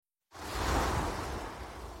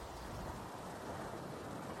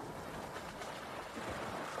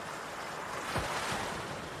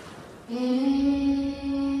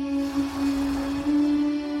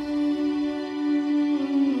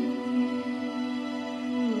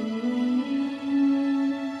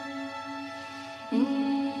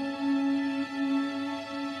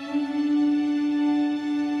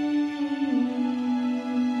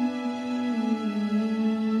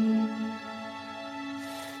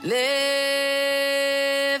Lift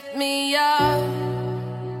me up,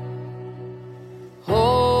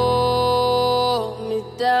 hold me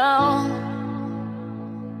down,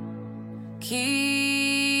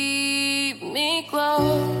 keep me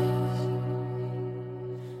close,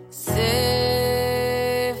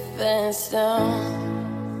 safe and sound.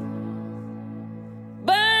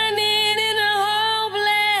 Burning in a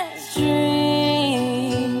hopeless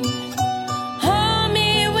dream. Hold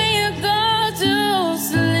me when you go to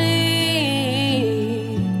sleep.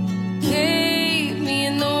 Keep me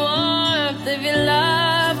in the warmth of your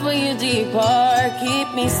love when you depart.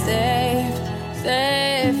 Keep me safe,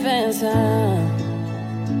 safe and sound.